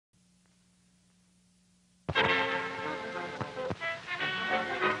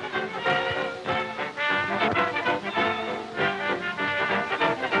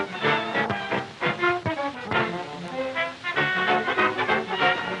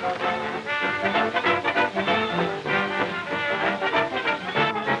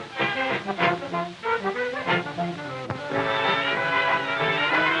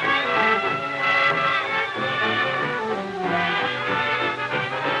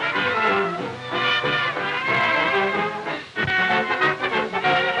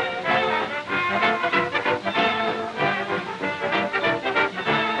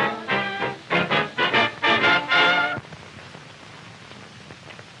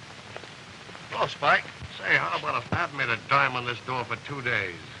Spike. Say, how about if Pat made a dime on this door for 2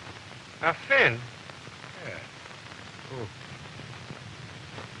 days? A fin? Yeah. Ooh.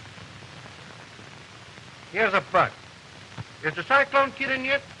 Here's a buck. Is the Cyclone Kid in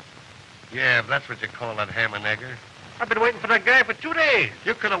yet? Yeah, if that's what you call that hammer nigger. I've been waiting for that guy for 2 days.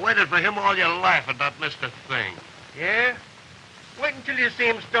 You could have waited for him all your life and not missed a thing. Yeah? Wait until you see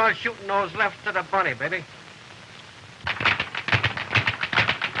him start shooting those lefts to the bunny, baby.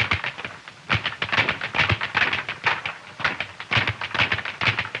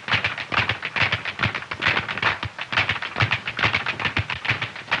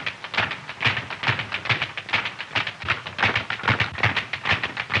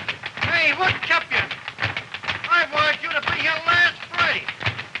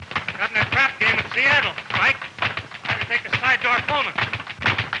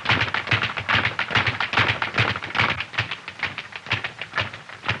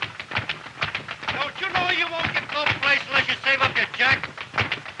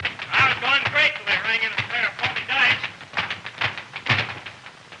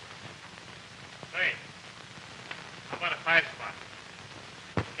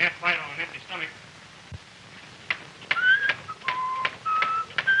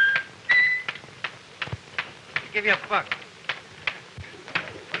 Give you a buck.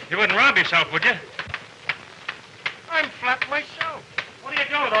 You wouldn't rob yourself, would you? I'm flat myself. What do you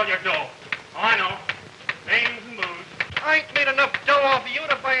do with all your dough? Oh, I know. Dames and booze. I ain't made enough dough off of you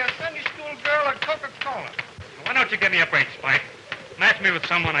to buy a Sunday school girl a Coca-Cola. Why don't you give me a break, Spike? Match me with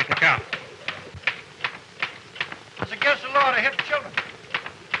someone I can count. It's against the law to hit children.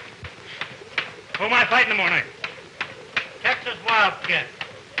 Who am I fighting tomorrow night? Texas Wildcat.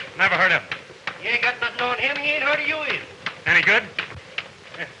 Never heard of him. You ain't got nothing on him, he ain't heard of you either. Any good?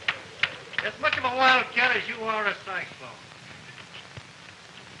 As much of a wildcat as you are a cyclone.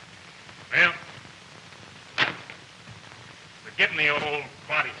 Well, we're getting the old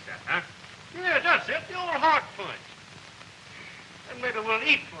body set, huh? Yeah, that's it, the old heart punch. And maybe we'll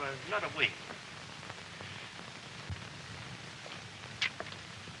eat for another week.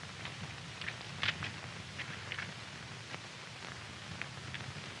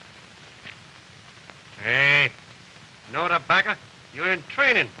 Hey, no tobacco? You're in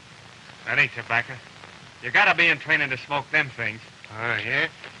training. That ain't tobacco. You gotta be in training to smoke them things. Oh, yeah?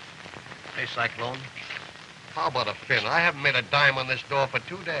 Hey, Cyclone, how about a fin? I haven't made a dime on this door for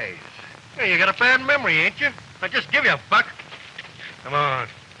 2 days. Hey, you got a bad memory, ain't you? I'll just give you a buck. Come on.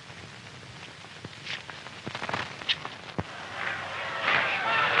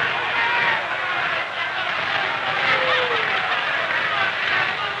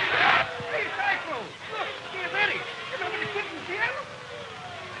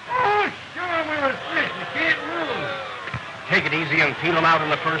 Take it easy and peel them out in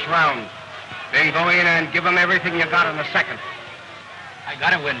the first round. Then go in and give them everything you got in the second. I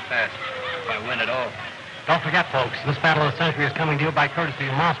gotta win fast, if I win at all. Don't forget, folks, this battle of the century is coming to you by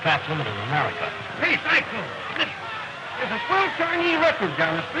courtesy of Mousetraps Limited in America. Hey, Cyclone, listen. There's a swell Chinese record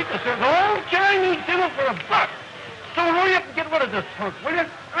down the street that says all Chinese dinner for a buck. So hurry up and get rid of this punk, will you?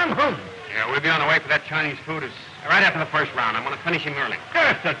 I'm hungry. Yeah, we'll be on the way for that Chinese food right after the first round. I'm gonna finish him early.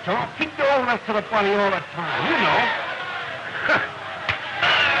 That's the talk. Keep your old left to the bunny all the time. You know.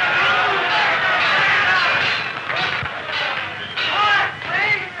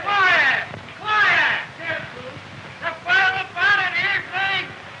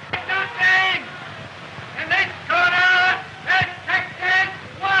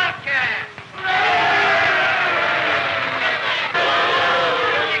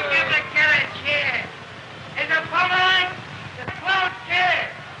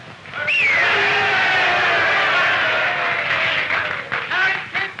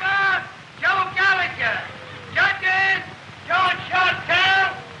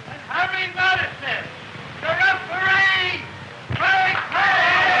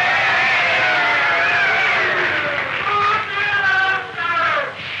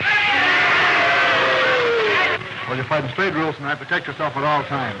 Well, you're fighting straight rules tonight. Protect yourself at all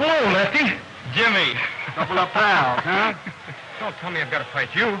times. Hello, Lefty. Jimmy. Couple of pals, huh? Don't tell me I've got to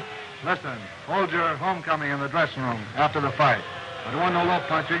fight you. Listen, hold your homecoming in the dressing room after the fight. I don't want no low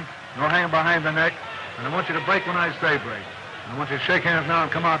punching, no hanging behind the neck, and I want you to break when I say break. And I want you to shake hands now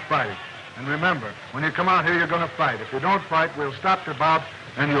and come out fighting. And remember, when you come out here, you're going to fight. If you don't fight, we'll stop the bout,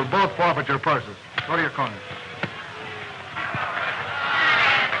 and you'll both forfeit your purses. Go to your corners.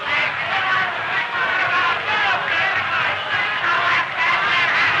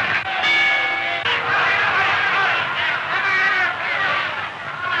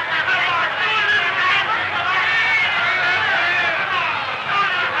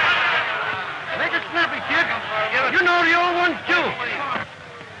 Make it snappy, kid. You know the old one, too.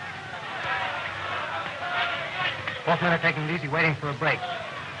 Both men are taking it easy, waiting for a break.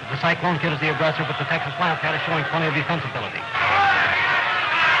 The Cyclone Kid is the aggressor, but the Texas Wildcat is showing plenty of defensibility.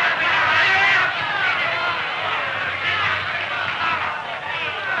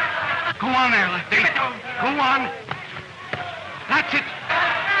 Go on there, Lefty. Go on. That's it.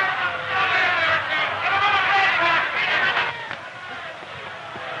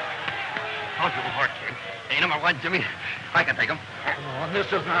 How's your heart, kid? Hey, number one, Jimmy. I can take him. Oh, this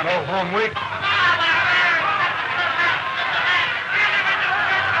is not old home week.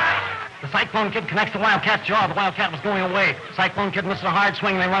 The Cyclone Kid connects the Wildcat's jaw. The Wildcat was going away. Cyclone Kid misses a hard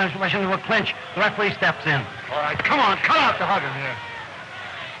swing, and they rush into a clinch. The referee steps in. All right, come on, cut out the hugging here.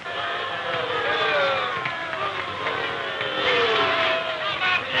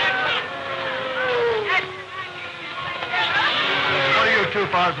 What do you two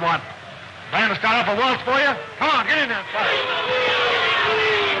fellas want? Plan to start off a waltz for you? Come on, get in there. Hey,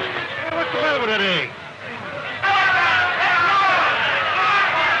 what's the matter with that egg?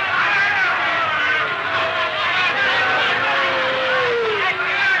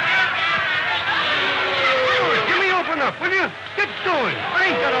 Jimmy, open up, will you? Get going.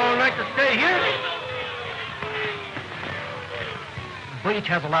 I ain't got all night to stay here. Each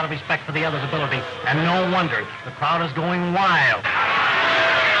has a lot of respect for the other's ability, and no wonder. The crowd is going wild.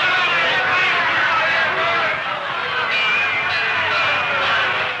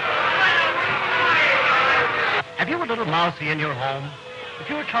 Have you a little mousey in your home? If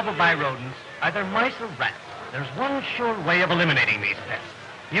you're troubled by rodents, either mice or rats, there's one sure way of eliminating these pests.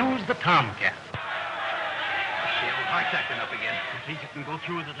 Use the tomcat. The old heart's acting up again. You think you can go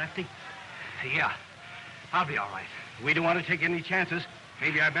through with it, Lefty? Yeah. I'll be all right. We don't want to take any chances.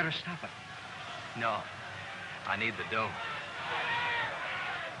 Maybe I better stop it. No. I need the dough.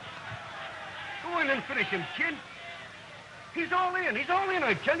 Go in and finish him, kid. He's all in. He's all in,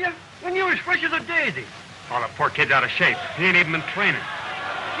 I tell you. And you're as fresh as a daisy. Oh, the poor kid's out of shape. He ain't even been training.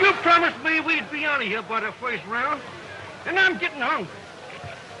 You promised me we'd be out of here by the first round. And I'm getting hungry.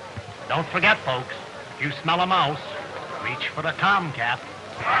 Don't forget, folks, if you smell a mouse, reach for the tomcat.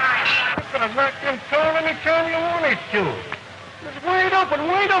 I could have knocked him tall anytime you wanted to. It's wide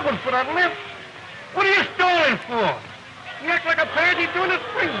open for that lift. What are you stalling for? You act like a pansy during a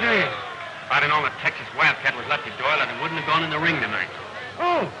spring game. If I'd have known the Texas Wildcat was Lefty Doyle, I wouldn't have gone in the ring tonight.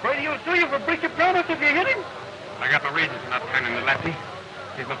 Oh, Brady will sue you for breach of promise if you hit him? I got my reasons for not turning to Lefty.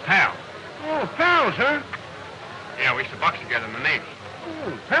 He's my pal. Oh, pals, huh? Yeah, we used to box together in the Navy.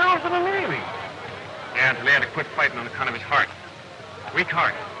 Oh, pals in the Navy. Yeah, until he had to quit fighting on account of his heart. Weak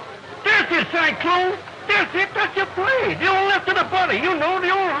heart. That's it, Cyclone. That's it. That's your play. The old left of the body. You know, the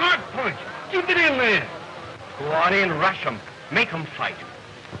old heart punch. Keep it in there. Go on in, rush him. Make him fight.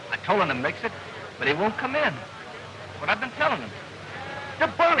 I told him to mix it, but he won't come in. What I've been telling him. The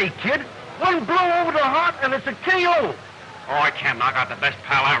body, kid. One blow over the heart, and it's a KO. Oh, I can't knock out the best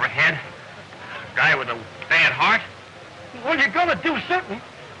pal I ever had. A guy with a bad heart. Well, you gotta do something.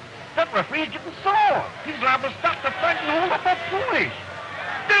 That referee's getting sore. He's liable to stop the fight and hold up that foolish.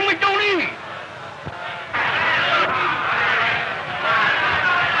 Then we don't eat.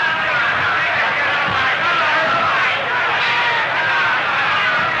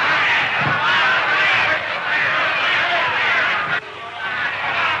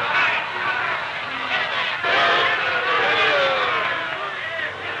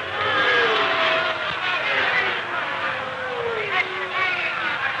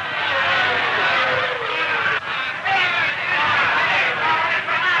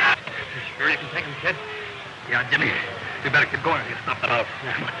 Yeah, Jimmy, we better get going if you stop it out.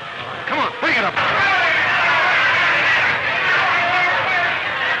 Come on, bring it up.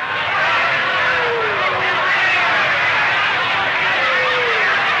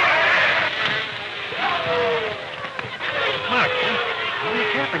 Mark, what are you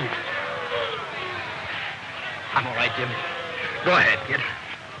capping? I'm all right, Jimmy. Go ahead, kid.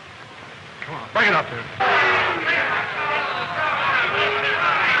 Come on, bring it up here.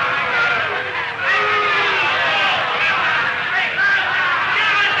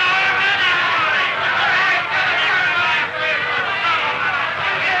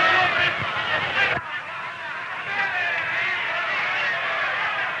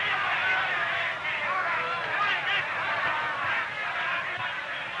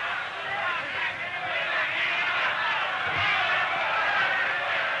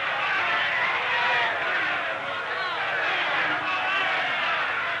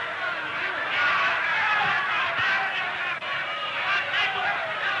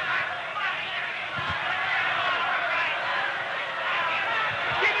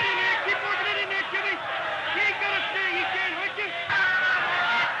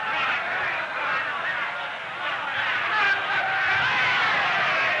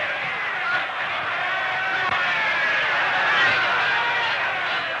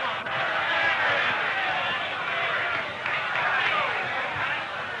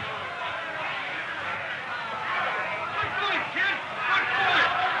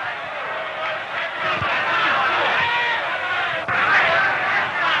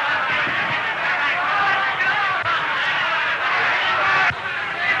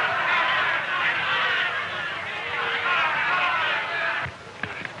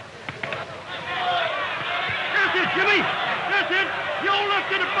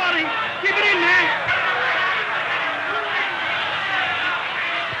 to the body. Keep it in there.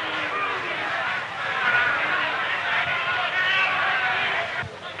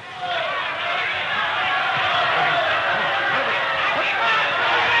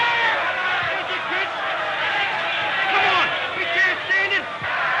 Come on. We can't stand it.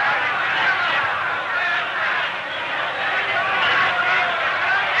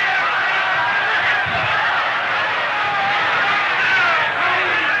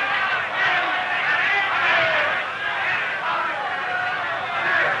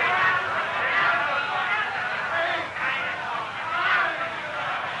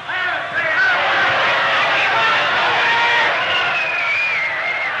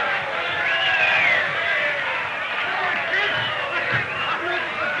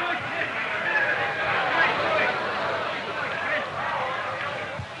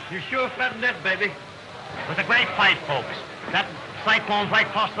 You sure flattened that, baby. It was a great fight, folks. That Cyclone's right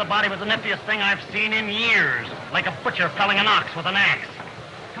toss to the body was the niftiest thing I've seen in years. Like a butcher felling an ox with an axe.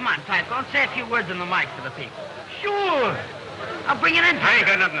 Come on, Cyclone, say a few words in the mic for the people. Sure. I'll bring it in. I ain't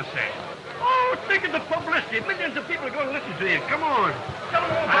got nothing to say. Oh, think of the publicity. Millions of people are going to listen to you. Come on. Tell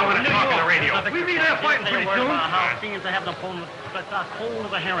them all I don't want to talk on the radio. We meet our fighting pretty soon. How it seems to have the opponent cold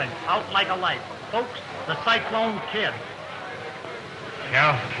as a herring, out like a light. Folks, the Cyclone Kid.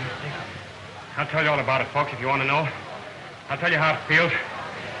 Yeah. I'll tell you all about it, folks, if you want to know. I'll tell you how it feels.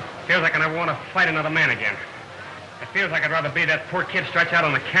 It feels like I never want to fight another man again. It feels like I'd rather be that poor kid stretched out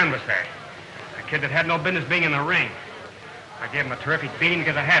on the canvas there. A kid that had no business being in the ring. I gave him a terrific beating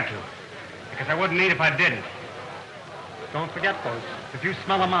because I had to. Because I wouldn't eat if I didn't. Don't forget, folks, if you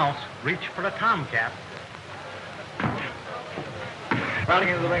smell a mouse, reach for a tomcat. Running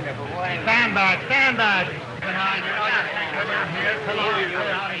into the ring there, Stand back, stand back.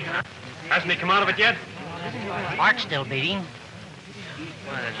 Hasn't he come out of it yet? Heart's still beating.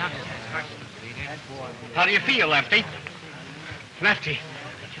 How do you feel, Lefty? Lefty.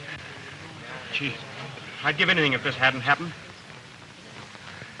 Gee, I'd give anything if this hadn't happened.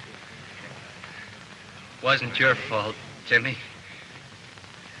 Wasn't your fault, Jimmy.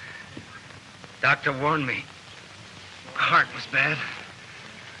 Doctor warned me. Heart was bad.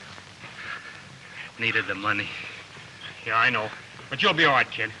 Needed the money. Yeah, I know. But you'll be all right,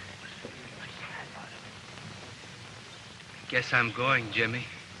 kid. Guess I'm going, Jimmy.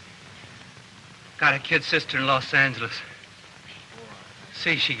 Got a kid sister in Los Angeles.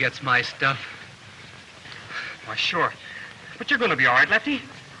 See, she gets my stuff. Why, sure. But you're going to be all right, Lefty.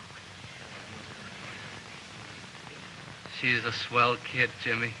 She's a swell kid,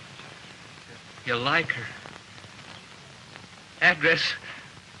 Jimmy. You'll like her. Address.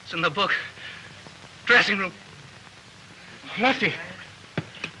 It's in the book. Dressing room. Lefty.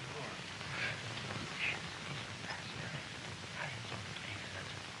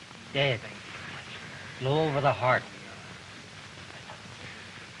 Dead. Low over the heart.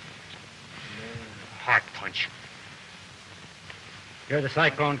 Heart punch. You're the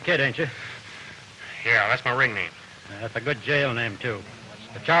Cyclone Kid, ain't you? Yeah, that's my ring name. That's a good jail name, too.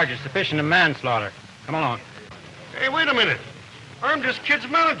 The charge is sufficient of manslaughter. Come along. Hey, wait a minute. I'm this kid's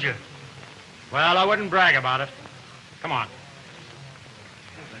manager. Well, I wouldn't brag about it. Come on.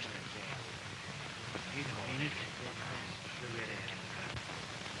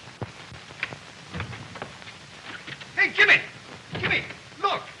 Hey, Jimmy! Jimmy,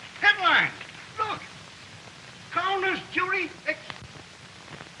 look! Headline! Look! Coroner's jury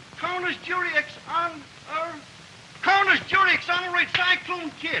exonerates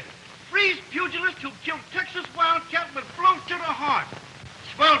Cyclone Kid. Freeze pugilist who killed Texas Wildcat with blows to the heart.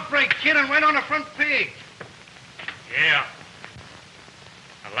 Swell break, kid, and right on the front page. Yeah.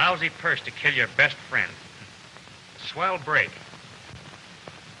 A lousy purse to kill your best friend. Swell break.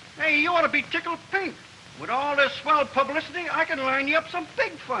 Hey, you ought to be tickled pink. With all this swell publicity, I can line you up some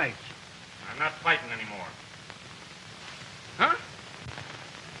big fights. I'm not fighting anymore. Huh?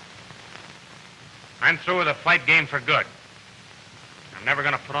 I'm through with the fight game for good. I'm never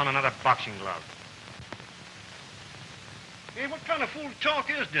going to put on another boxing glove. Hey, what kind of fool talk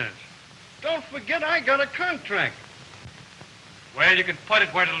is this? Don't forget I got a contract. Well, you can put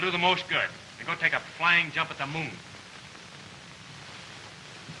it where it'll do the most good. And go take a flying jump at the moon.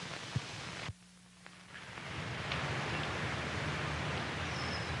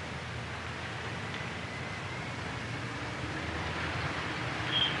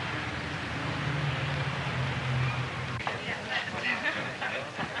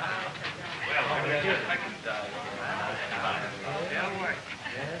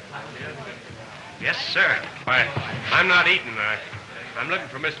 Yes, sir. Why, I'm not eating. I'm looking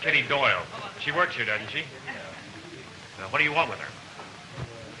for Miss Kitty Doyle. She works here, doesn't she? What do you want with her?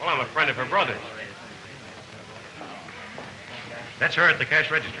 Well, I'm a friend of her brother's. That's her at the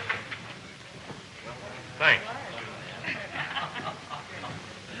cash register. Thanks.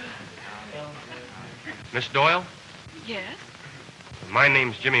 Miss Doyle? Yes? My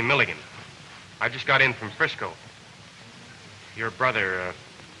name's Jimmy Milligan. I just got in from Frisco. Your brother,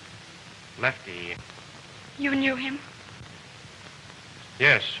 Lefty. You knew him?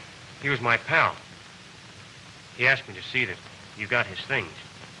 Yes, he was my pal. He asked me to see that you got his things.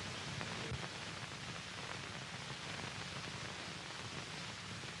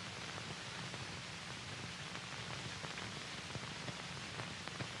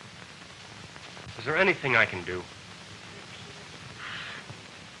 Is there anything I can do?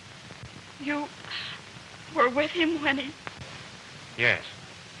 You were with him when he... Yes.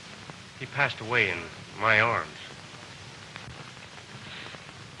 He passed away in my arms.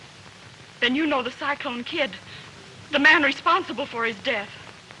 Then you know the Cyclone Kid, the man responsible for his death.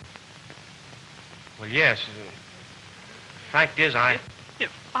 Well, yes. Fact is,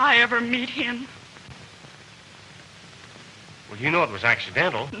 If I ever meet him... Well, you know it was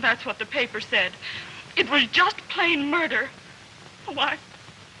accidental. That's what the paper said. It was just plain murder. Oh,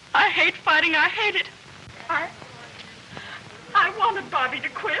 I hate fighting. I hate it. I wanted Bobby to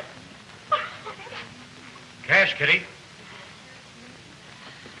quit. Cash, Kitty.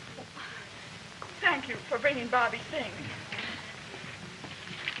 Thank you for bringing Bobby's things.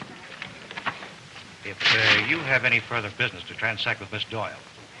 If you have any further business to transact with Miss Doyle,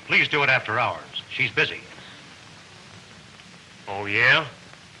 please do it after hours. She's busy. Oh, yeah?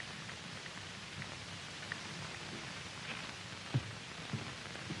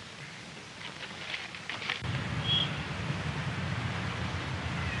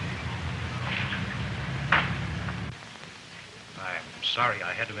 I'm sorry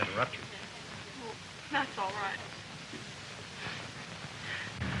I had to interrupt you. Oh, that's all right.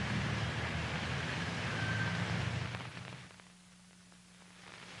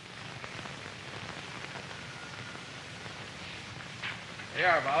 Here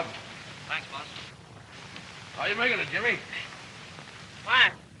you are, Bob. Thanks, boss. How you making it, Jimmy?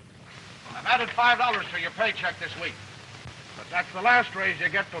 Fine. I've added $5 to your paycheck this week. But that's the last raise you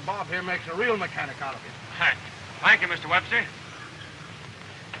get till Bob here makes a real mechanic out of you. Thank you, Mr. Webster.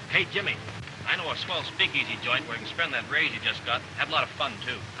 Hey, Jimmy, I know a swell speakeasy joint where you can spend that raise you just got. Have a lot of fun,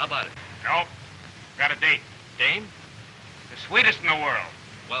 too. How about it? Nope. Got a date. Dame? The sweetest in the world.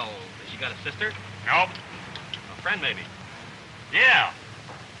 Well, has she got a sister? Nope. A friend, maybe? Yeah.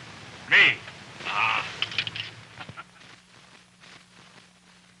 Me. Ah.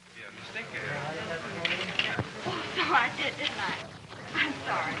 Oh, so I did, didn't I? I'm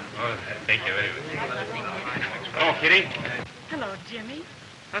sorry. Oh, thank you very much. Oh, Kitty. Hello, Jimmy.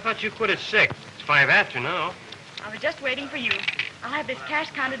 I thought you quit at 6. It's 5 after now. I was just waiting for you. I'll have this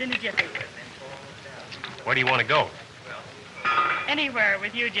cash counted in a jiffy. Where do you want to go? Anywhere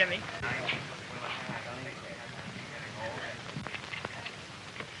with you, Jimmy.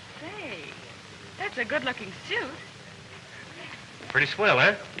 Say, that's a good-looking suit. Pretty swell,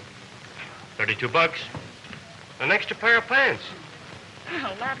 huh? $32. An extra pair of pants.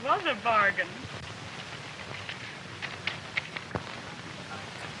 Well, that was a bargain.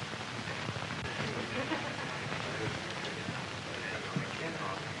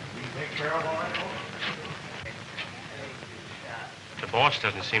 The boss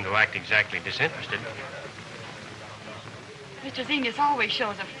doesn't seem to act exactly disinterested. Mr. Zenus always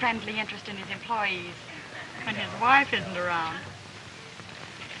shows a friendly interest in his employees when his wife isn't around.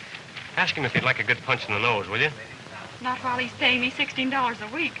 Ask him if he'd like a good punch in the nose, will you? Not while he's paying me $16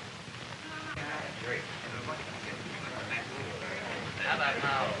 a week. How about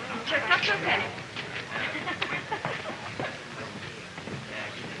now? Checked up okay.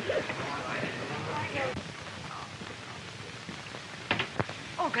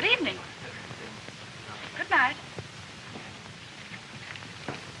 Oh, good evening. Good night.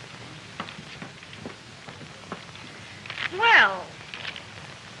 Well,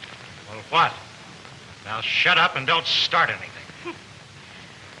 Well, what? Now shut up and don't start anything.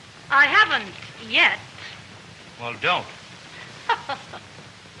 I haven't yet. Well, don't.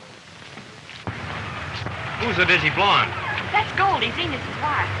 Who's the dizzy blonde? That's Goldie, Zenus's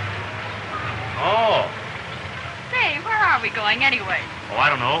wife. Oh. Say, where are we going anyway? Oh, I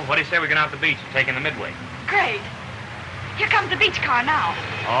don't know. What do you say we get out the beach and take in the Midway? Great. Here comes the beach car now.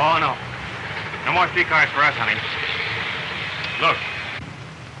 Oh, no. No more streetcars for us, honey. Look.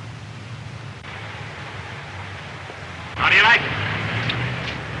 How do you like it?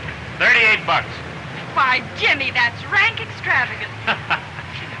 $38. Why, Jimmy, that's rank extravagance.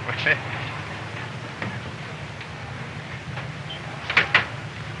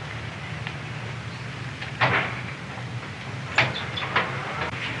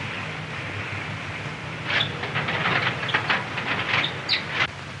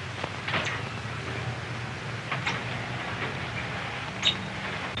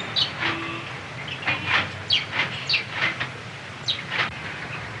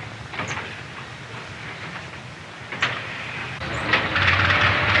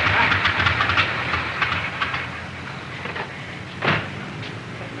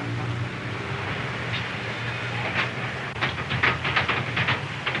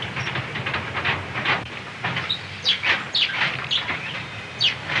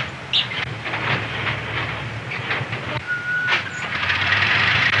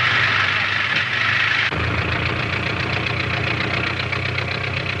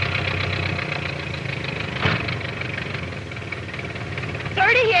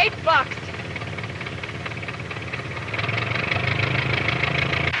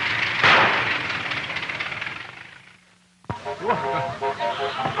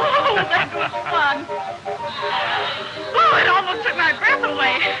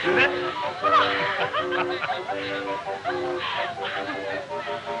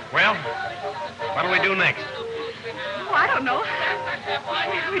 Well, what'll we do next? Oh, I don't know.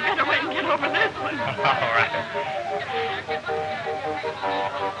 We better wait and get over this one. All right.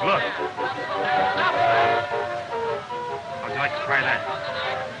 Look. How'd you like to try that?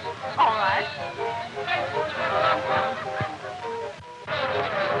 All right.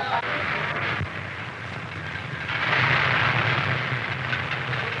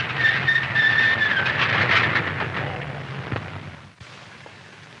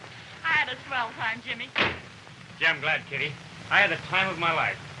 I had a swell time, Jimmy. Gee, I'm glad, Kitty. I had the time of my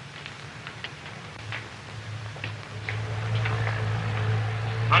life.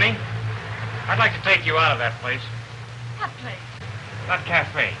 Honey, I'd like to take you out of that place. What place? That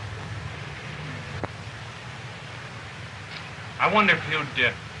cafe. I wonder if you'd,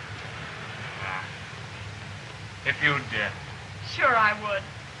 Sure I would.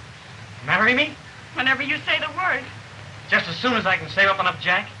 marry me? Whenever you say the word. Just as soon as I can save up enough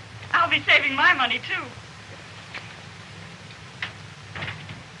jack? I'll be saving my money, too.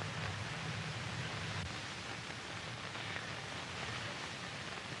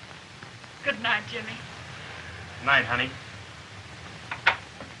 Good night, Jimmy. Night, honey.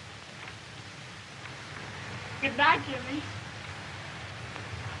 Good night, Jimmy.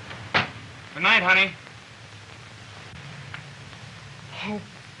 Good night, honey. Oh,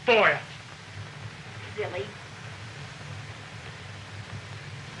 boy. Silly.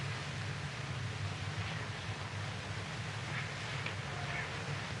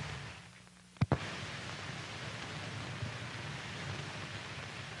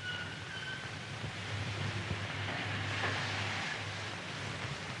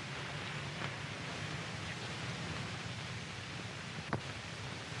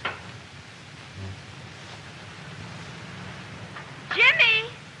 Jimmy!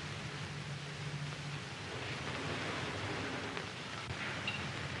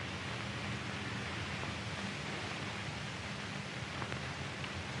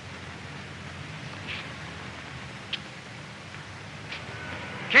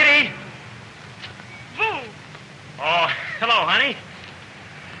 Kitty! Boo! Oh, hello, honey.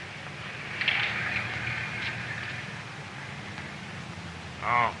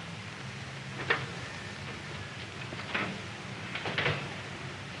 Oh.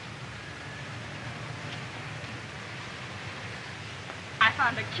 I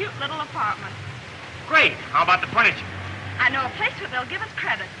found a cute little apartment. Great. How about the furniture? I know a place where they'll give us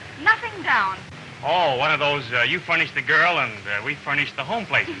credit. Nothing down. Oh, one of those, you furnish the girl and we furnish the home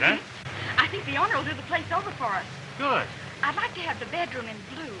places, huh? I think the owner will do the place over for us. Good. I'd like to have the bedroom in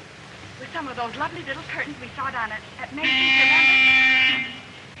blue with some of those lovely little curtains we saw down at Macy's, remember?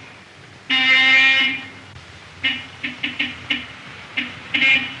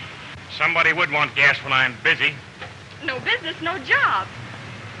 Somebody would want gas when I'm busy. No business, no job.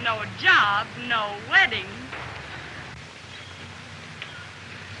 No job, no wedding.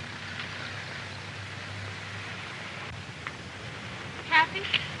 Happy?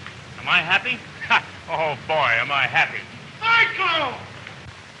 Am I happy? Ha! Oh, boy, am I happy. Cyclone!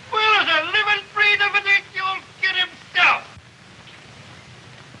 Well, as a living, breathing it, you'll get himself.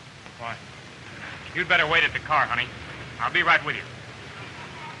 Why? You'd better wait at the car, honey. I'll be right with you.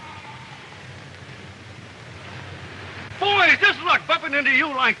 Boys, this luck bumping into you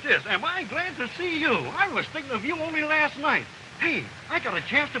like this. Am I glad to see you? I was thinking of you only last night. Hey, I got a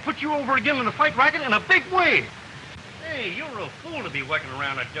chance to put you over again in the fight racket in a big way. Hey, you're a fool to be working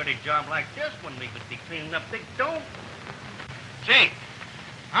around a dirty job like this when we could be cleaning up big dope. Say,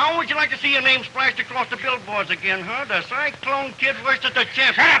 how would you like to see your name splashed across the billboards again, huh? The Cyclone Kid versus the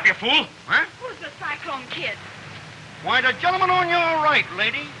champion. Shut up, you fool! Huh? Who's the Cyclone Kid? Why, the gentleman on your right,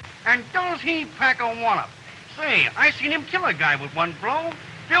 lady. And does he pack a one-up? Say, I seen him kill a guy with one blow.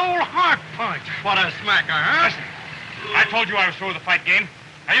 The old heart punch. What a smacker, huh? Listen, I told you I was through with the fight game.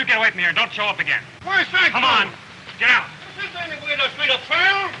 Now you get away from here and don't show up again. Why, Cyclone? Come on, get out. Is this any way to treat a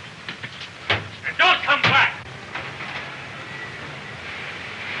pal? And don't come back.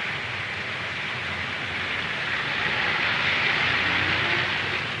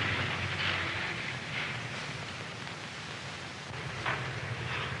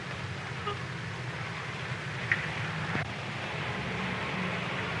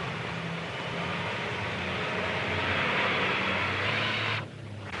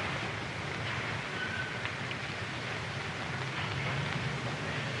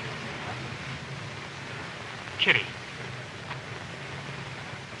 Kitty.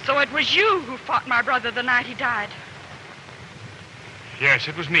 So it was you who fought my brother the night he died. Yes,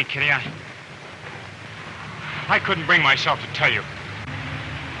 it was me, Kitty. I couldn't bring myself to tell you.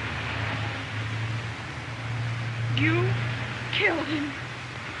 You killed him.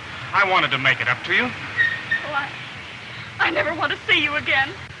 I wanted to make it up to you. Oh, I never want to see you again.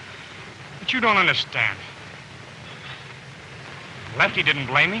 But you don't understand. Lefty didn't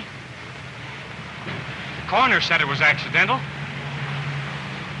blame me. The coroner said it was accidental.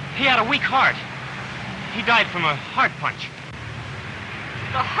 He had a weak heart. He died from a heart punch.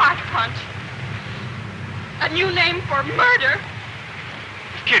 The heart punch. A new name for murder.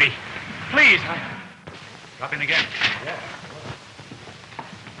 Kitty, please. Drop in again. Yeah.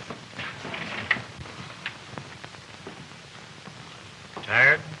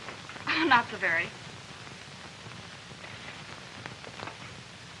 Tired? Not so very.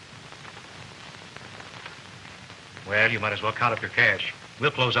 Well, you might as well count up your cash.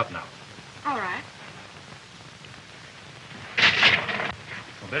 We'll close up now. All right.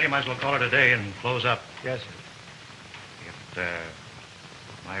 Well, Bill, you might as well call it a day and close up. Yes, sir.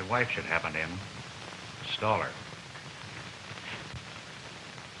 If my wife should happen in, stall her.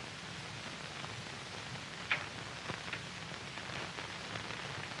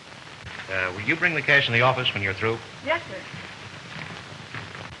 Will you bring the cash in the office when you're through? Yes, sir.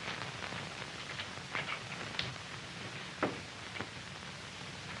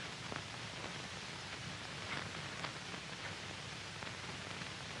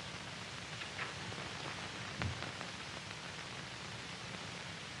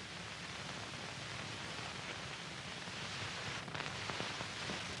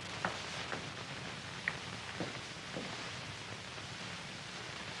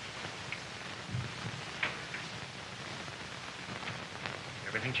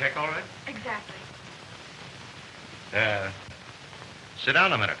 Everything check all right? Exactly. Sit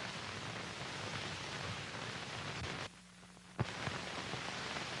down a minute.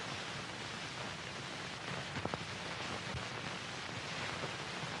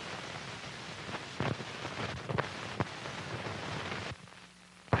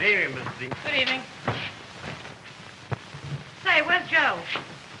 Good evening, Mrs. Dean. Good evening. Say, where's Joe?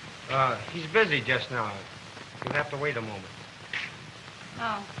 He's busy just now. You'll have to wait a moment.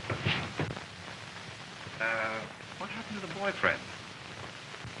 Oh. What happened to the boyfriend?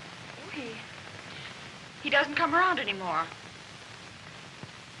 Oh, he doesn't come around anymore.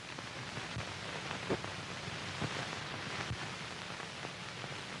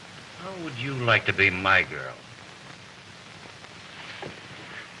 How would you like to be my girl?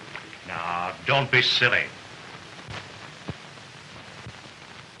 Now, don't be silly.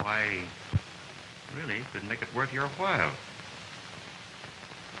 Why, really, it could make it worth your while.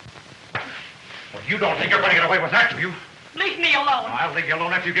 Well, you don't think you're going to get away with that, do you? Leave me alone. I'll leave you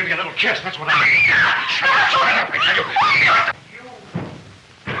alone after you give me a little kiss. That's what I mean. Shut up, I tell you.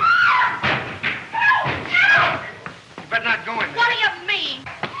 You better not go in there. What do you mean?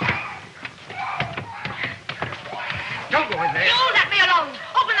 Don't go in there. You let me alone.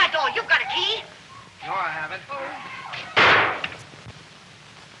 Open that door. You've got a key. No, I haven't.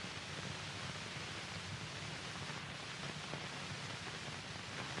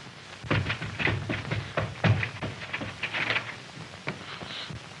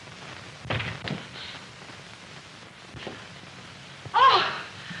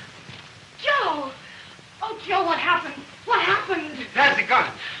 Joe, what happened? What happened? There's the gun.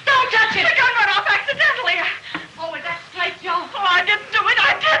 Don't touch it! The gun went off accidentally. Oh, is that straight, Joe? Oh, I didn't do it.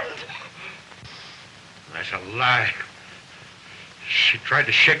 I didn't. That's a lie. She tried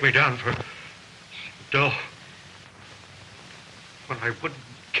to shake me down for dough. When I wouldn't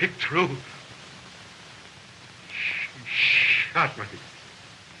kick through, she shot me.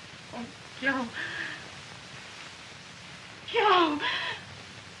 Oh, Joe. Joe.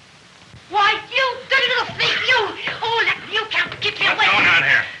 Why, you dirty little thief, you! Oh, you can't keep me away. What's going on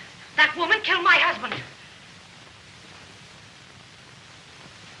here? That woman killed my husband.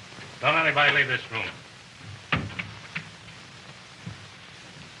 Don't anybody leave this room.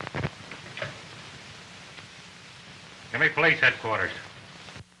 Give me police headquarters.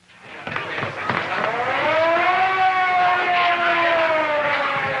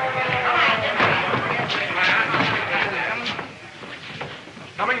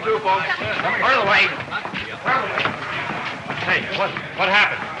 Coming through, folks. Out of the way. Hey, what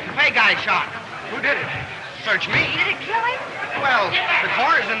happened? The pay guy shot. Who did it? Search me. Did it kill him? Well, the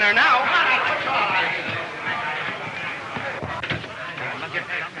coroner's in there now.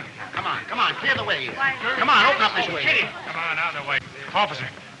 Come on, clear the way. Come on, open up this way. Kitty, come on, out of the way. Officer,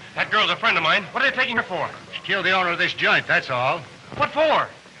 that girl's a friend of mine. What are they taking her for? She killed the owner of this joint, that's all. What for?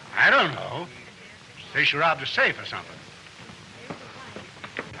 I don't know. Say she robbed a safe or something.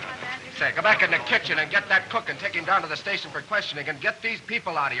 Say, go back in the kitchen and get that cook and take him down to the station for questioning and get these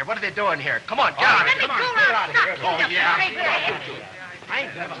people out of here. What are they doing here? Come on, get out of here. Let me Come on, go get now. out of here. Stop. Oh, yeah. I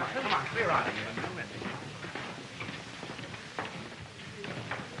ain't never mind. Come on, clear out of here.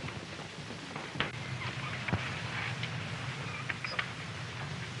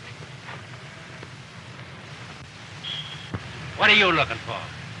 What are you looking for?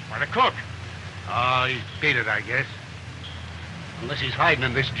 Why, the cook. Oh, he's beat it, I guess. Unless he's hiding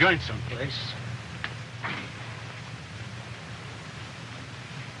in this joint someplace.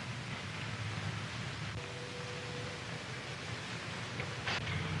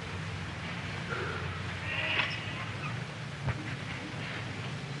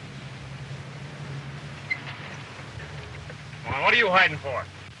 Well, what are you hiding for?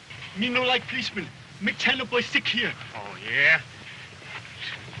 Me no like policeman. Make China boy sick here. Oh, yeah?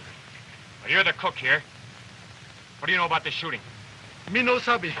 Well, you're the cook here. What do you know about this shooting? Me no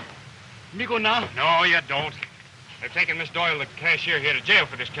sabi. Me go now. No, you don't. They're taking Miss Doyle, the cashier, here to jail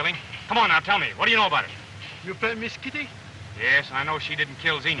for this killing. Come on now, tell me. What do you know about it? You friend Miss Kitty? Yes, I know she didn't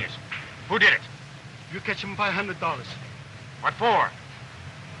kill Xenius. Who did it? You catch him $500. What for?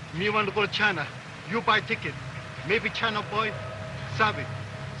 Me want to go to China. You buy ticket. Maybe China boy sabi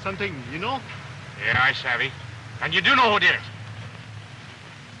something, you know? Yeah, I savvy. And you do know who did it?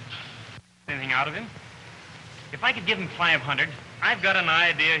 Anything out of him? If I could give him 500, I've got an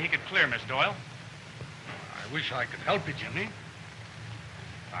idea he could clear Miss Doyle. I wish I could help you, Jimmy.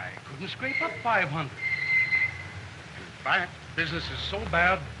 I couldn't scrape up 500. In fact, business is so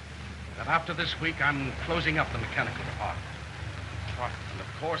bad that after this week, I'm closing up the mechanical department. And of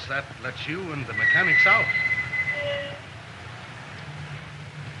course, that lets you and the mechanics out.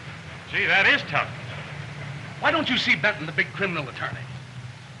 Gee, that is tough. Why don't you see Benton, the big criminal attorney?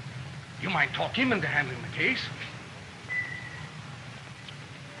 You might talk him into handling the case.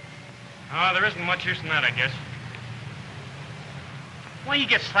 Oh, there isn't much use in that, I guess. Why, he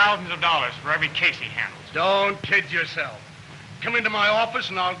gets thousands of dollars for every case he handles. Don't kid yourself. Come into my office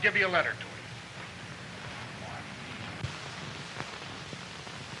and I'll give you a letter to him.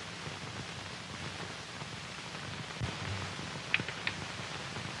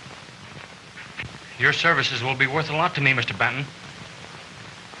 Your services will be worth a lot to me, Mr. Benton.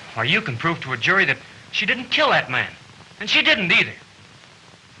 Or you can prove to a jury that she didn't kill that man. And she didn't either.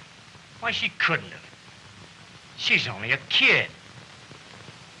 Why, she couldn't have. She's only a kid.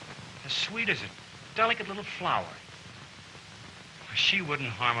 As sweet as a delicate little flower. She wouldn't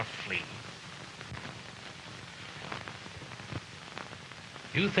harm a flea.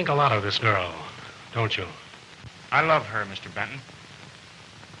 You think a lot of this girl, don't you? I love her, Mr. Benton.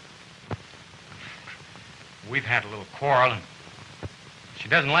 We've had a little quarrel, and she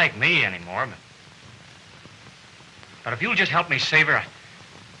doesn't like me anymore, but if you'll just help me save her,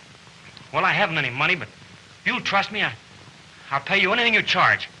 well, I haven't any money, but if you'll trust me, I'll pay you anything you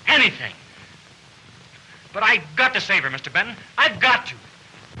charge. Anything. But I've got to save her, Mr. Benton. I've got to.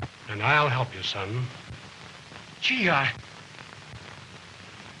 And I'll help you, son. Gee, Of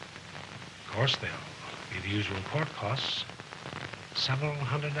course, they'll be the usual court costs. Several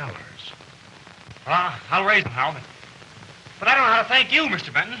 $100. I'll raise them, Hal, but I don't know how to thank you,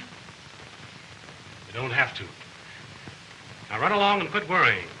 Mr. Benton. You don't have to. Now run along and quit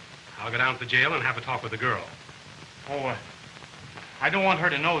worrying. I'll go down to the jail and have a talk with the girl. Oh, I don't want her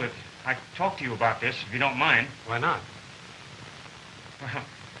to know that I talked to you about this, if you don't mind. Why not? Well,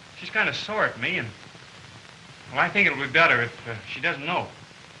 she's kind of sore at me, and, well, I think it'll be better if she doesn't know.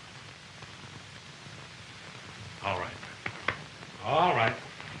 All right. All right.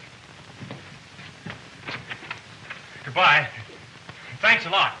 Goodbye. Thanks a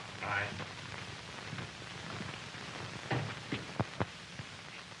lot. Bye.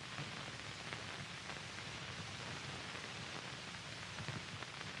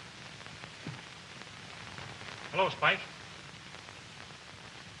 Hello, Spike.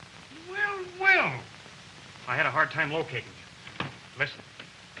 Well. I had a hard time locating you. Listen,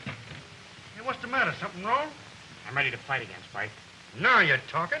 Hey, what's the matter? Something wrong? I'm ready to fight again, Spike. Now you're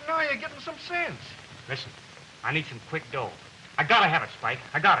talking. Now you're getting some sense. Listen, I need some quick dough. I gotta have it, Spike.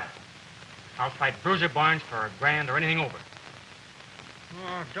 I gotta. I'll fight Bruiser Barnes for $1,000 or anything over.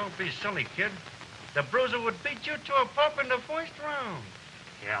 Oh, don't be silly, kid. The bruiser would beat you to a pulp in the first round.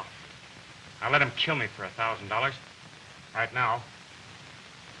 Yeah. I'll let him kill me for $1,000. Right now.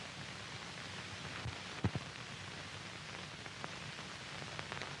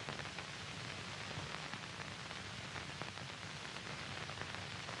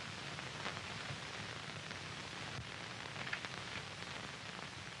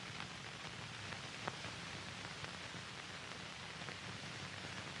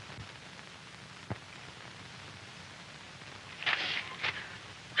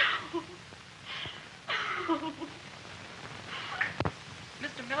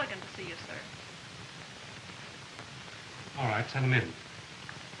 Milligan to see you, sir. All right, send him in.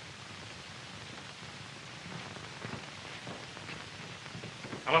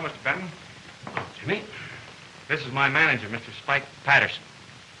 Hello, Mr. Benton. Jimmy? This is my manager, Mr. Spike Patterson.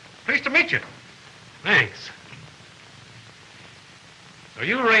 Pleased to meet you. Thanks. So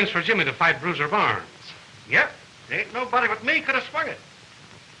you arranged for Jimmy to fight Bruiser Barnes. Yep. Ain't nobody but me could have swung it.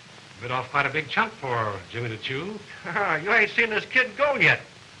 Bit off quite a big chunk for Jimmy to chew. You ain't seen this kid go yet.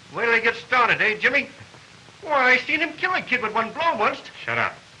 Wait till he gets started, eh, Jimmy? Why, I seen him kill a kid with one blow once. Shut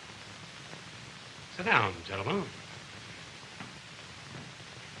up. Sit down, gentlemen.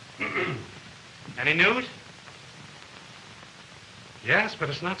 Any news? Yes, but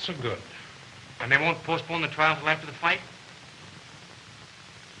it's not so good. And they won't postpone the trial till after the fight?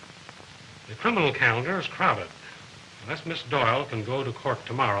 The criminal calendar is crowded. Unless Miss Doyle can go to court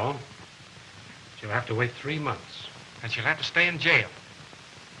tomorrow, she'll have to wait 3 months. And she'll have to stay in jail.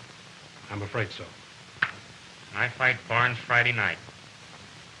 I'm afraid so. I fight Barnes Friday night.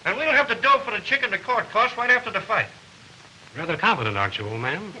 And we'll have the dough for the chicken to court costs right after the fight. Rather confident, aren't you, old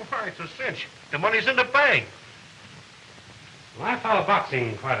man? Why, it's a cinch. The money's in the bank. Well, I follow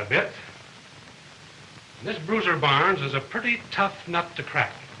boxing quite a bit. And this Bruiser Barnes is a pretty tough nut to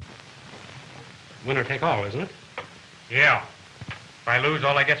crack. Winner take all, isn't it? Yeah. If I lose,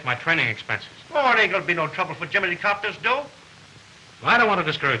 all I get's my training expenses. Oh, it ain't gonna be no trouble for Jimmy to cop this dough. Well, I don't want to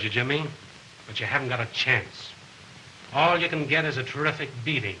discourage you, Jimmy, but you haven't got a chance. All you can get is a terrific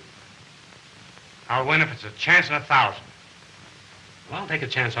beating. I'll win if it's a chance in 1,000. Well, I'll take a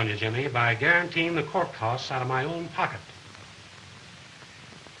chance on you, Jimmy, by guaranteeing the court costs out of my own pocket.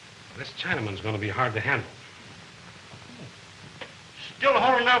 This Chinaman's going to be hard to handle. Still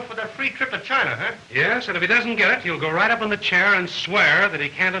holding out for that free trip to China, huh? Yes, and if he doesn't get it, he'll go right up in the chair and swear that he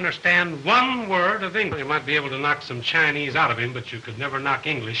can't understand one word of English. You might be able to knock some Chinese out of him, but you could never knock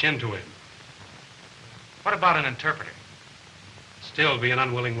English into him. What about an interpreter? Still be an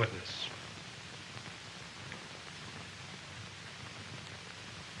unwilling witness.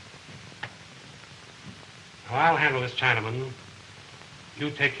 Now, I'll handle this Chinaman. You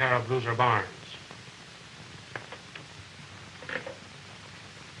take care of Bruiser Barnes.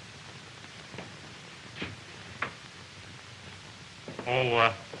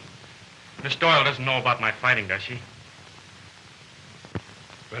 Oh, Miss Doyle doesn't know about my fighting, does she?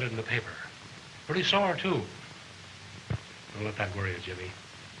 Read it in the paper. Pretty sore, too. Don't let that worry you, Jimmy.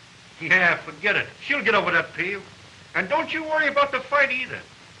 Yeah, forget it. She'll get over that peeve. And don't you worry about the fight either.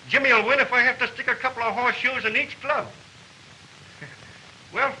 Jimmy will win if I have to stick a couple of horseshoes in each club.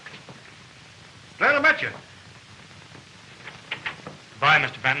 Well, glad I met you. Bye,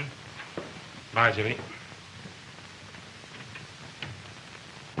 Mr. Benton. Bye, Jimmy.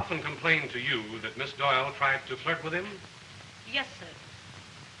 Often complained to you that Miss Doyle tried to flirt with him? Yes, sir.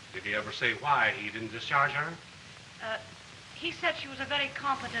 Did he ever say why he didn't discharge her? He said she was a very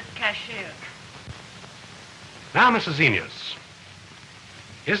competent cashier. Now, Mrs. Enos,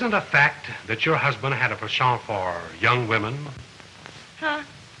 isn't it a fact that your husband had a penchant for young women? Huh?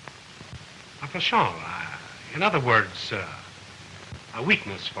 A penchant. In other words, a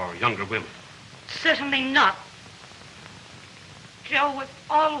weakness for younger women. Certainly not. Joe was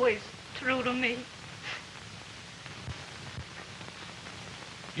always true to me.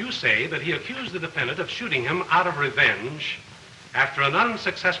 You say that he accused the defendant of shooting him out of revenge after an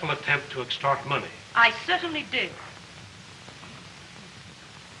unsuccessful attempt to extort money. I certainly did.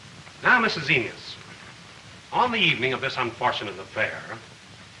 Now, Mrs. Enos, on the evening of this unfortunate affair,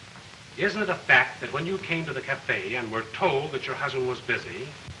 isn't it a fact that when you came to the cafe and were told that your husband was busy,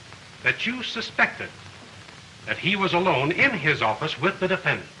 that you suspected that he was alone in his office with the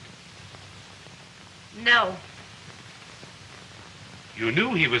defendant? No. You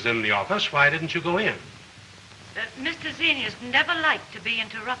knew he was in the office. Why didn't you go in? Mr. Xenius never liked to be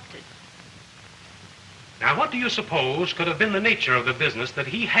interrupted. Now, what do you suppose could have been the nature of the business that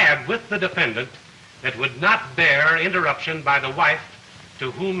he had with the defendant that would not bear interruption by the wife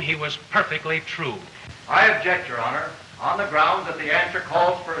to whom he was perfectly true? I object, Your Honor, on the grounds that the answer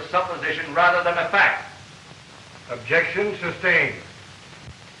calls for a supposition rather than a fact. Objection sustained.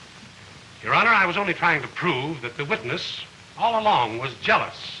 Your Honor, I was only trying to prove that the witness all along was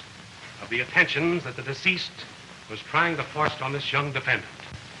jealous of the attentions that the deceased was trying to force on this young defendant.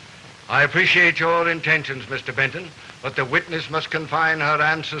 I appreciate your intentions, Mr. Benton, but the witness must confine her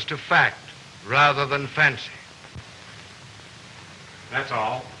answers to fact rather than fancy. That's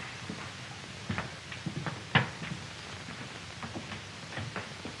all.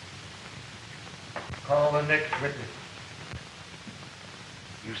 Call the next witness.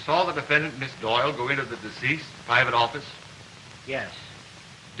 You saw the defendant, Miss Doyle, go into the deceased's private office? Yes.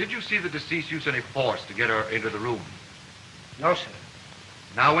 Did you see the deceased use any force to get her into the room? No, sir.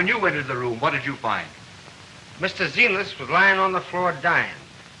 Now, when you went into the room, what did you find? Mr. Zenas was lying on the floor dying.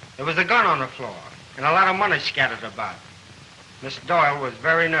 There was a gun on the floor and a lot of money scattered about. Miss Doyle was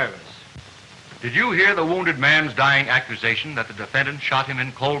very nervous. Did you hear the wounded man's dying accusation that the defendant shot him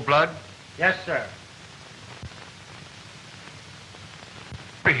in cold blood? Yes, sir.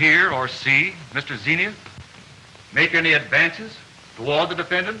 Hear or see Mr. Zenas make any advances toward the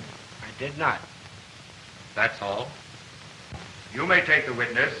defendant? I did not. That's all. You may take the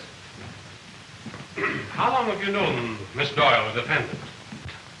witness. How long have you known Miss Doyle, the defendant?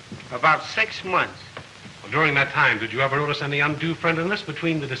 About 6 months. Well, during that time, did you ever notice any undue friendliness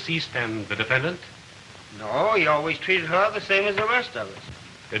between the deceased and the defendant? No, he always treated her the same as the rest of us.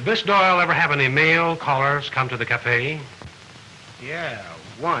 Did Miss Doyle ever have any male callers come to the cafe? Yeah,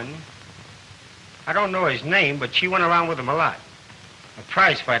 one. I don't know his name, but she went around with him a lot. A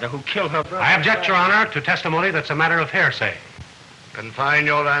prizefighter who killed her brother. I object, Your Honor, to testimony that's a matter of hearsay. Confine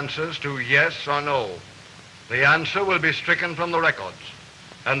your answers to yes or no. The answer will be stricken from the records,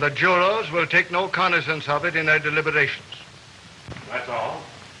 and the jurors will take no cognizance of it in their deliberations. That's all.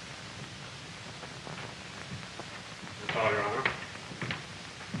 That's all, Your Honor.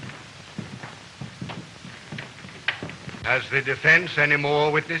 Has the defense any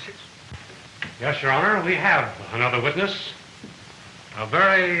more witnesses? Yes, Your Honor, we have another witness. A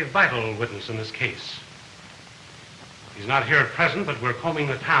very vital witness in this case. He's not here at present, but we're combing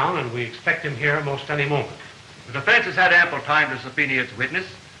the town, and we expect him here most any moment. The defense has had ample time to subpoena its witness.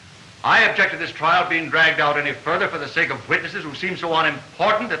 I object to this trial being dragged out any further for the sake of witnesses who seem so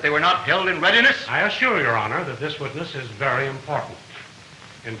unimportant that they were not held in readiness. I assure Your Honor that this witness is very important.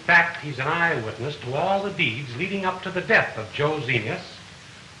 In fact, he's an eyewitness to all the deeds leading up to the death of Joe Zenas.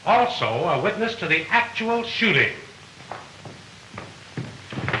 Also, a witness to the actual shooting.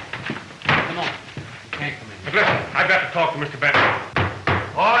 Come on. You can't come in. But listen, I've got to talk to Mr. Benton.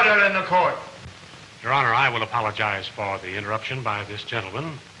 Order in the court. Your Honor, I will apologize for the interruption by this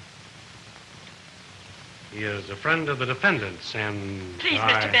gentleman. He is a friend of the defendant's, and Please,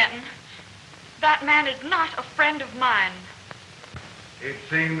 Mr. Benton. That man is not a friend of mine. It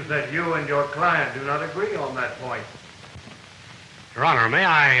seems that you and your client do not agree on that point. Your Honor, may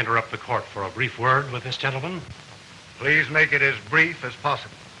I interrupt the court for a brief word with this gentleman? Please make it as brief as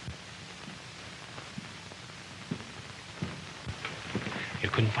possible. You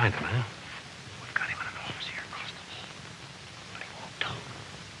couldn't find him, huh? We've got him in an office here across the hall, but he won't tell.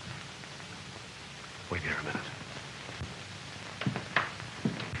 Wait here a minute.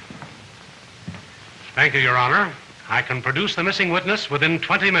 Thank you, Your Honor. I can produce the missing witness within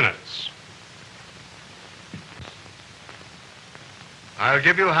 20 minutes. I'll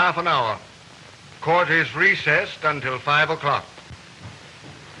give you half an hour. Court is recessed until 5 o'clock.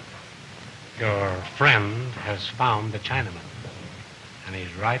 Your friend has found the Chinaman, and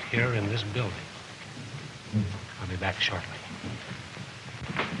he's right here in this building. I'll be back shortly.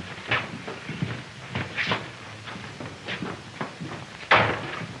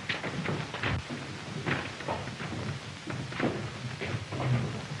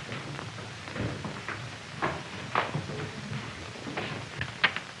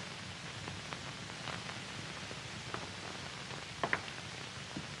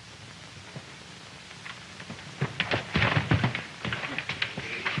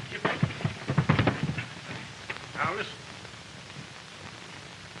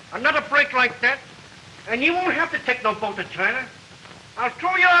 Another break like that, and you won't have to take no boat to China. I'll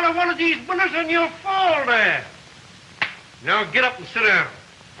throw you out of one of these windows and you'll fall there. Now get up and sit down.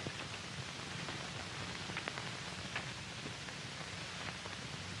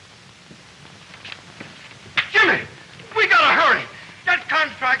 Jimmy, we gotta hurry. That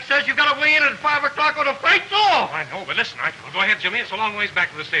contract says you gotta weigh in at 5 o'clock or the fight's off. I know, but listen, go ahead, Jimmy. It's a long ways back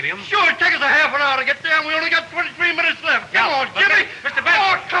to the stadium. Sure, it'll take us a half an hour to get there, and we only got 23 minutes left. Come on, Jimmy. Mr. Benson.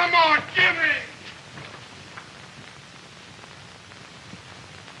 Oh, come on, Jimmy.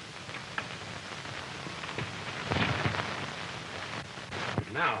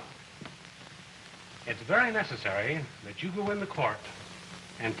 Now, it's very necessary that you go in the court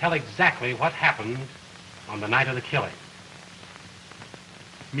and tell exactly what happened on the night of the killing.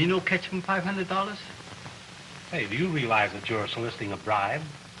 Me no catch him $500? Hey, do you realize that you're soliciting a bribe?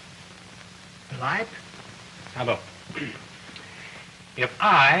 Bribe? Now, look. If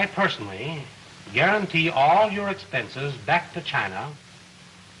I, personally, guarantee all your expenses back to China,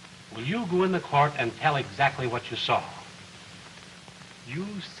 will you go in the court and tell exactly what you saw? You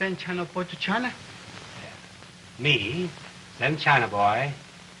send China boy to China? Me, send China boy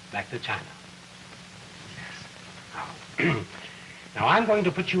back to China. Yes. Now, Now, I'm going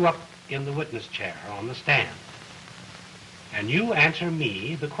to put you up in the witness chair on the stand. And you answer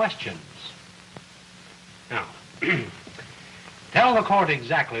me the questions. Now, tell the court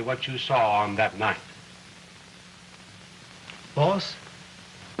exactly what you saw on that night. Boss,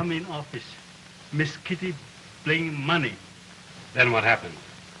 I'm in office. Miss Kitty bring money. Then what happened?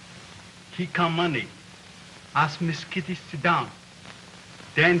 He come money. Ask Miss Kitty sit down.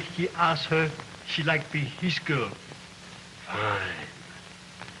 Then he asked her she like be his girl. Fine.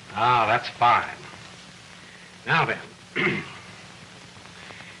 Ah, that's fine. Now then,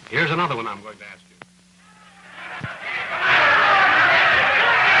 here's another one I'm going to ask you.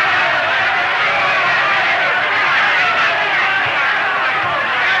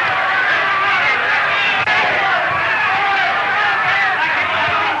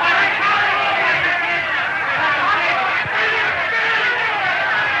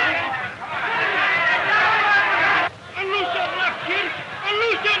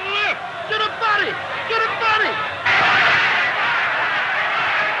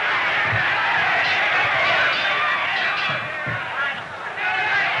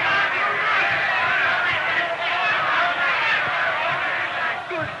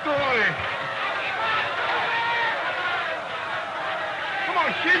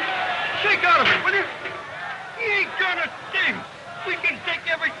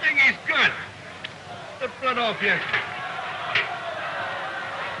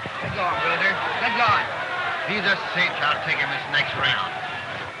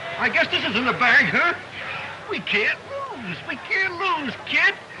 I guess this is in the bag, huh? We can't lose. We can't lose,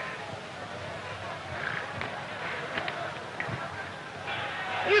 kid.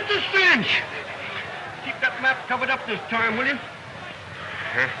 It's a cinch. Keep that map covered up this time, will you?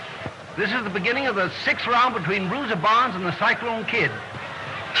 Huh? This is the beginning of the 6th round between Bruiser Barnes and the Cyclone Kid.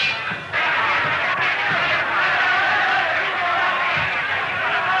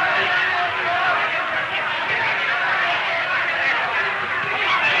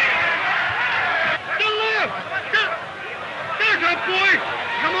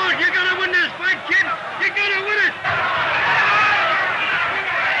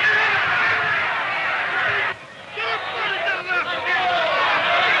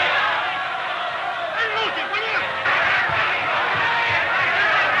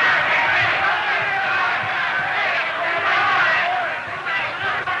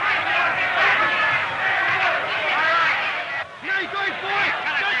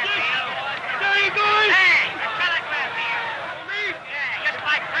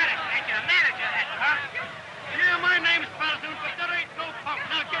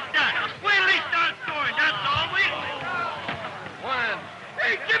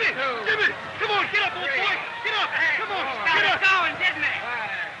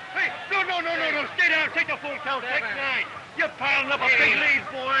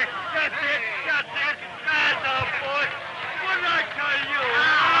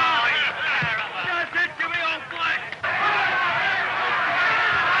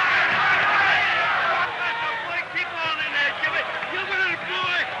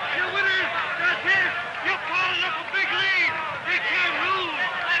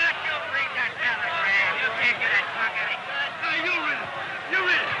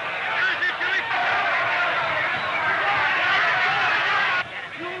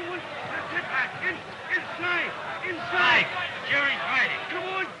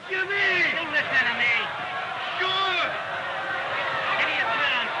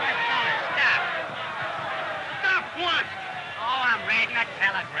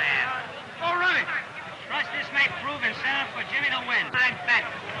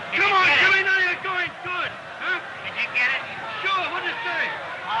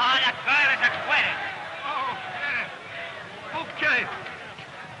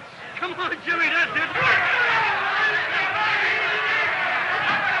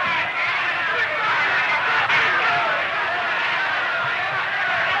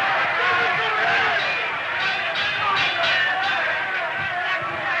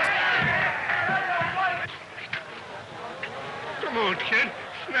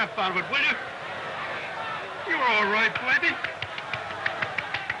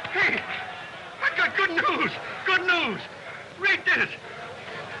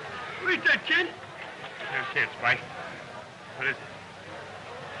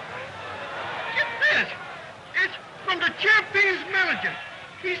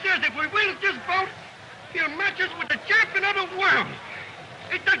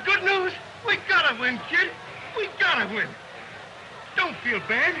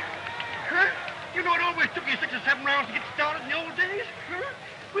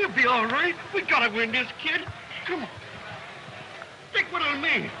 Think what it'll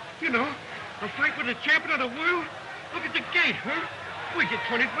mean. You know, a fight with the champion of the world. Look at the gate, huh? We get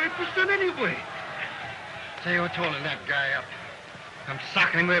 25% anyway. Say, what's holding that guy up? I'm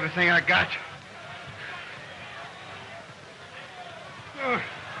socking him with everything I got. Oh,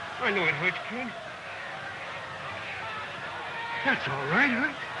 I know it hurts, kid. That's all right,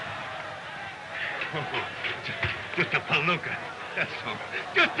 huh? Oh, just a palooka. That's all.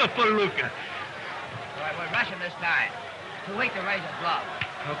 Just a palooka. All right, we're rushing this time. Too weak to raise a glove.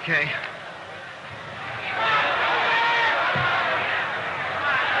 Okay.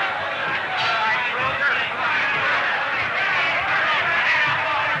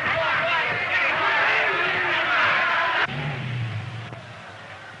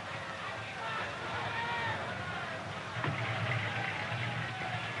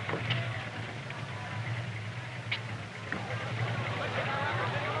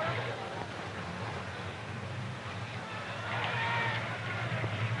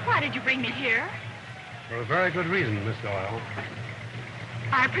 Why did you bring me here? For a very good reason, Miss Doyle.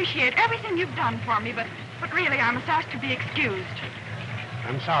 I appreciate everything you've done for me, but really I must ask to be excused.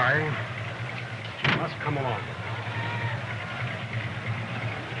 I'm sorry. You must come along.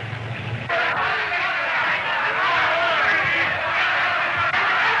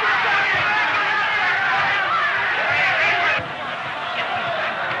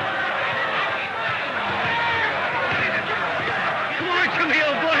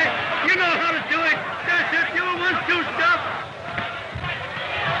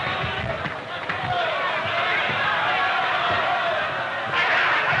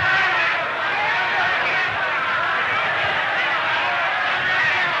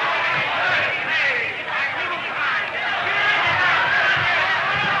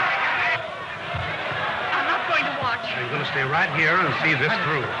 Stay right here and see this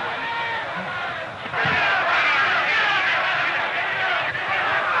through.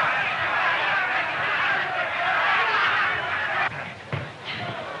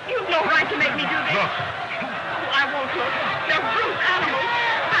 You've no right to make me do this. Look. Oh, I won't look. They're brute animals.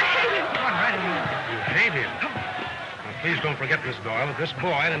 I hate him. You hate him? Now, please don't forget, Miss Doyle, that this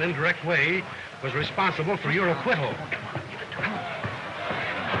boy, in an indirect way, was responsible for your acquittal.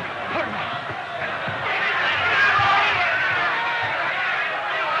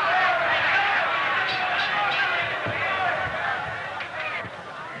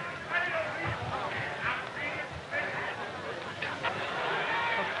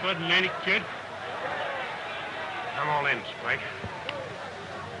 Wasn't any kid? I'm all in, Spike.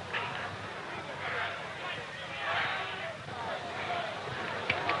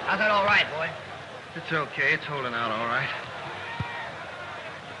 How's that all right, boy? It's okay. It's holding out all right.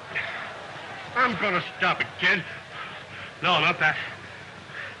 I'm gonna stop it, kid. No, not that.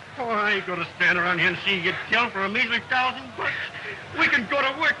 Oh, I ain't gonna stand around here and see you get killed for a measly $1,000. We can go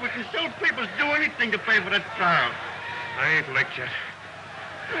to work. We can sell papers, do anything to pay for that trial. I ain't licked yet.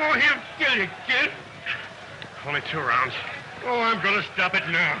 Oh, he'll kill you, kid. Only 2 rounds. Oh, I'm gonna stop it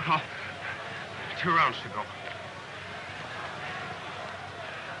now. Oh, 2 rounds to go.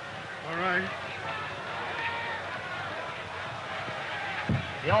 All right.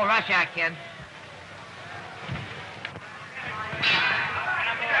 The old rush act, kid.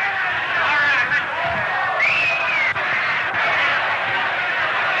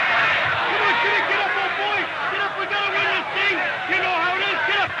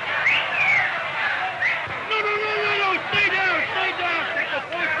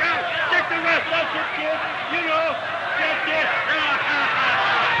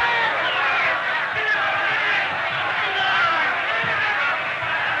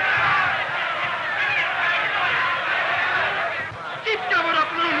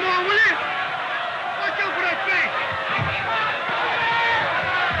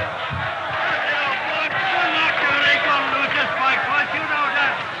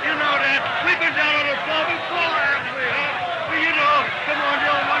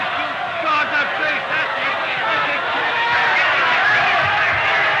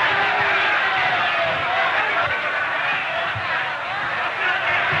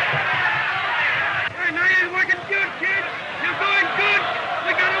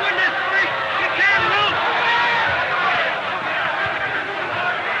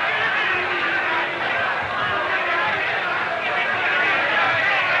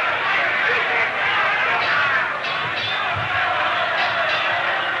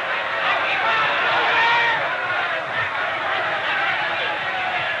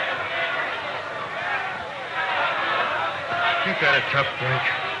 Got a tough break.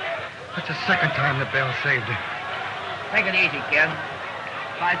 That's the second time the bell saved him. Take it easy, kid.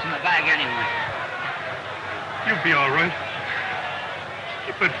 Fight's in the bag anyway. You'll be all right.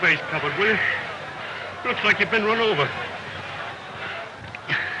 Keep that face covered, will you? Looks like you've been run over.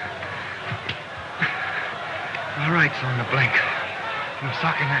 All right, son, the blink. I'm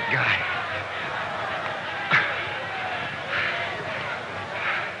socking that guy.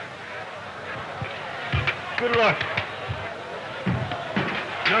 Good luck.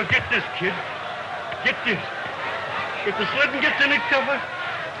 Now get this, kid. Get this. If the sledding gets any tougher,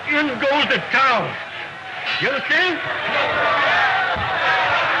 in goes the towel. You understand?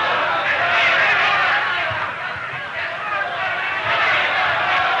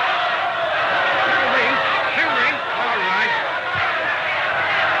 Shivering. All right.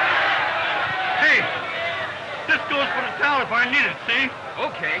 Hey, this goes for the towel if I need it, see?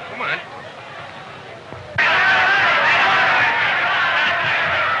 Okay, come on.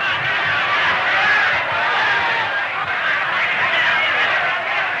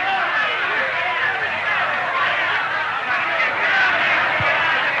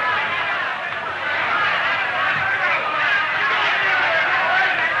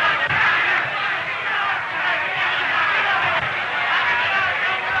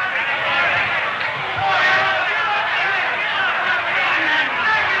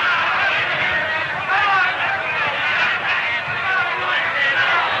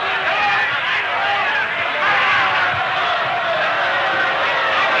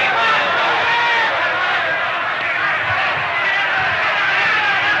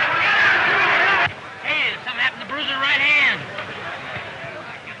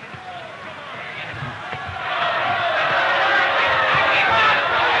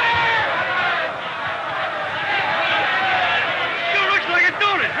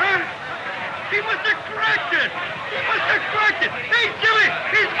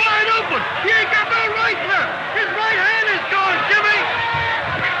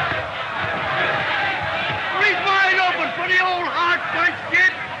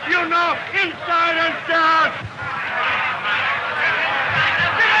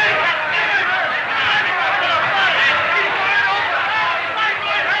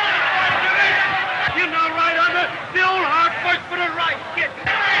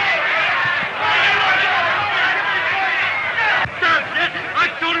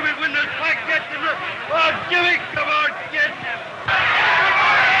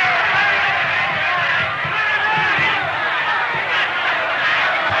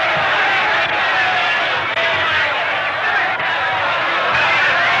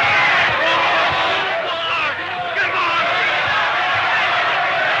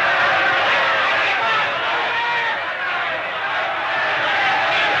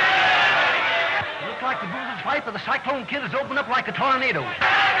 The Cyclone Kid has opened up like a tornado.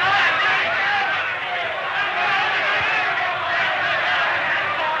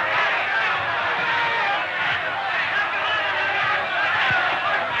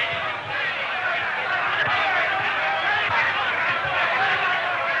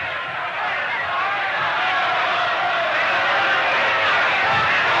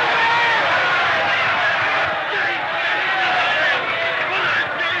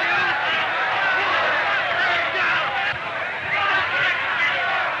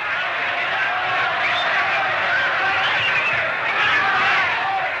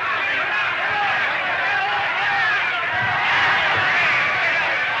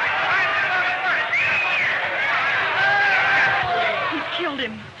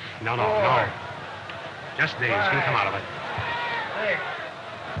 No. Just days. He'll come out of it. 6,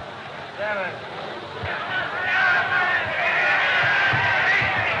 7.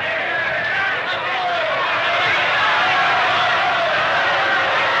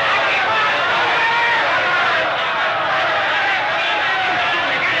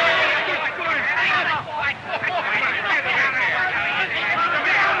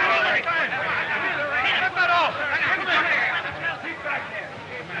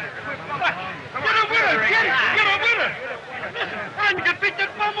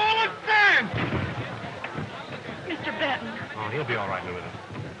 He'll be all right in a minute.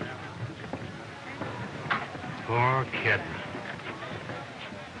 Poor kid.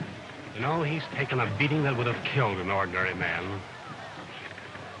 You know, he's taken a beating that would have killed an ordinary man.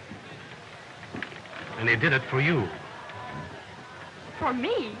 And he did it for you. For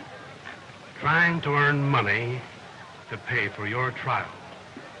me? Trying to earn money to pay for your trial.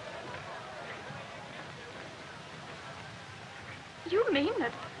 You mean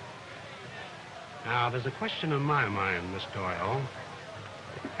that? Now, there's a question in my mind, Miss Doyle,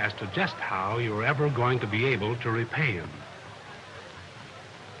 as to just how you're ever going to be able to repay him.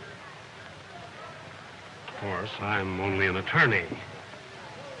 Of course, I'm only an attorney.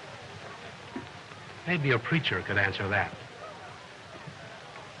 Maybe a preacher could answer that.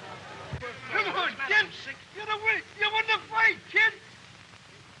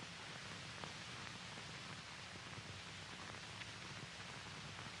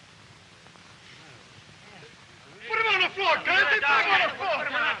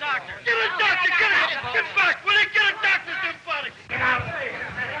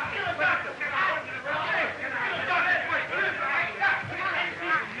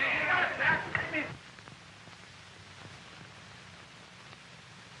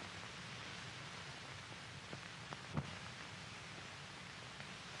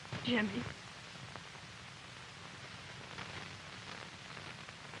 Jimmy.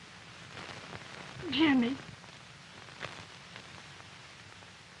 Jimmy.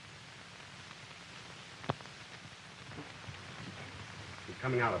 He's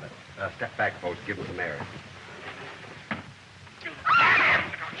coming out of it. Step back, folks. Give him some air.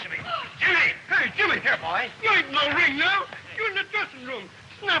 Jimmy! Hey, Jimmy! Here, boy. You ain't no ring now. You're in the dressing room.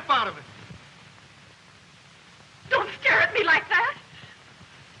 Snap out of it. Don't stare at me like that.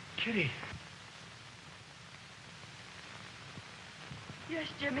 Kitty. Yes,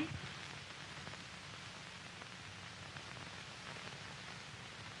 Jimmy.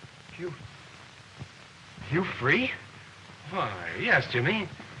 You free? Why, yes, Jimmy.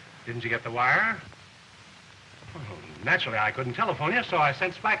 Didn't you get the wire? Well, naturally, I couldn't telephone you, so I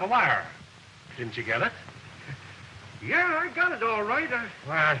sent back a wire. Didn't you get it? Yeah, I got it all right. Well,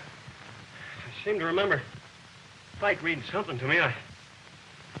 I seem to remember Spike reading something to me. I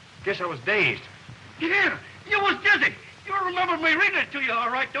guess I was dazed. Yeah, you was dizzy. You remember me reading it to you all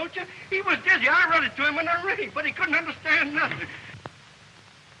right, don't you? He was dizzy. I read it to him in a ring, but he couldn't understand nothing.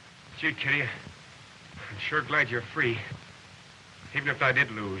 Gee, Kitty, I'm sure glad you're free. Even if I did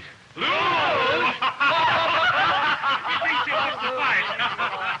lose. Lose? He thinks he wants to fight.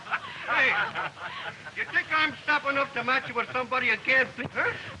 Hey, you think I'm stop enough to match you with somebody you can't beat,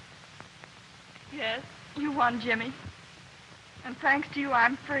 huh? Yes, you won, Jimmy. And thanks to you,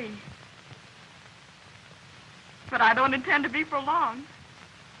 I'm free. But I don't intend to be for long.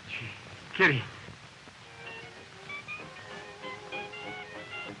 Kitty,